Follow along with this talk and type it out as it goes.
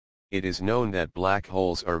It is known that black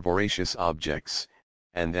holes are voracious objects,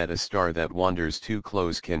 and that a star that wanders too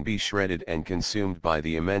close can be shredded and consumed by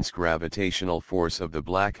the immense gravitational force of the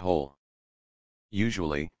black hole.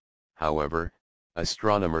 Usually, however,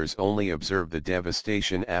 astronomers only observe the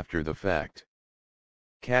devastation after the fact.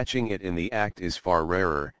 Catching it in the act is far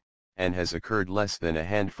rarer, and has occurred less than a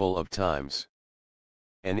handful of times.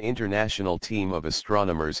 An international team of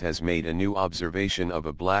astronomers has made a new observation of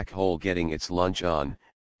a black hole getting its lunch on,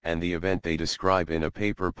 and the event they describe in a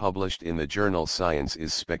paper published in the journal Science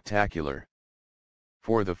is spectacular.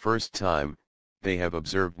 For the first time, they have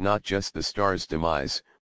observed not just the star's demise,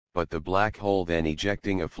 but the black hole then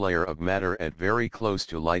ejecting a flare of matter at very close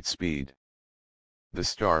to light speed. The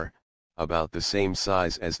star, about the same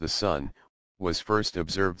size as the Sun, was first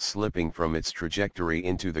observed slipping from its trajectory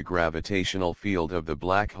into the gravitational field of the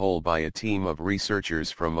black hole by a team of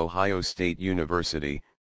researchers from Ohio State University,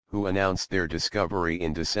 who announced their discovery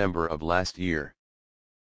in December of last year.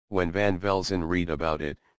 When Van Velzen read about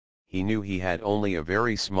it, he knew he had only a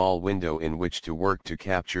very small window in which to work to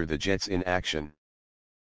capture the jets in action.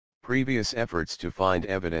 Previous efforts to find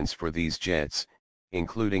evidence for these jets,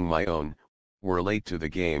 including my own, were late to the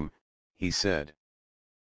game, he said.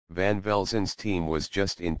 Van Velzen's team was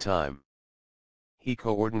just in time. He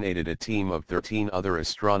coordinated a team of 13 other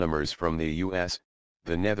astronomers from the US,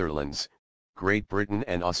 the Netherlands, Great Britain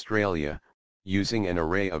and Australia, using an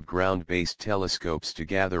array of ground-based telescopes to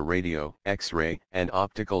gather radio, X-ray, and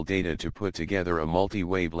optical data to put together a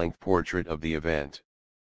multi-wavelength portrait of the event.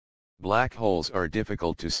 Black holes are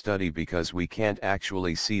difficult to study because we can't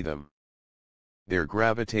actually see them. Their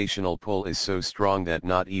gravitational pull is so strong that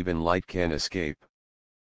not even light can escape.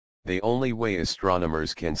 The only way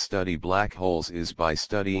astronomers can study black holes is by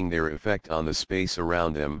studying their effect on the space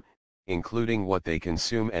around them, including what they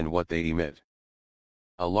consume and what they emit.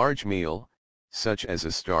 A large meal, such as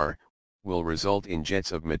a star, will result in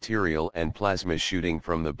jets of material and plasma shooting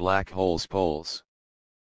from the black hole's poles.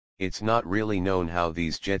 It's not really known how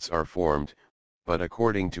these jets are formed, but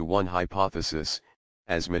according to one hypothesis,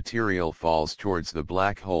 as material falls towards the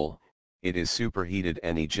black hole, it is superheated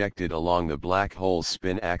and ejected along the black hole's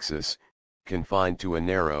spin axis, confined to a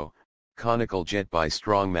narrow, conical jet by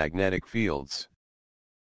strong magnetic fields.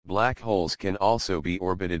 Black holes can also be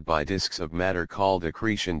orbited by disks of matter called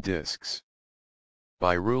accretion disks.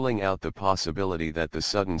 By ruling out the possibility that the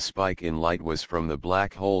sudden spike in light was from the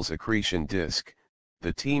black hole's accretion disk,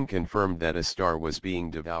 the team confirmed that a star was being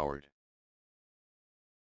devoured.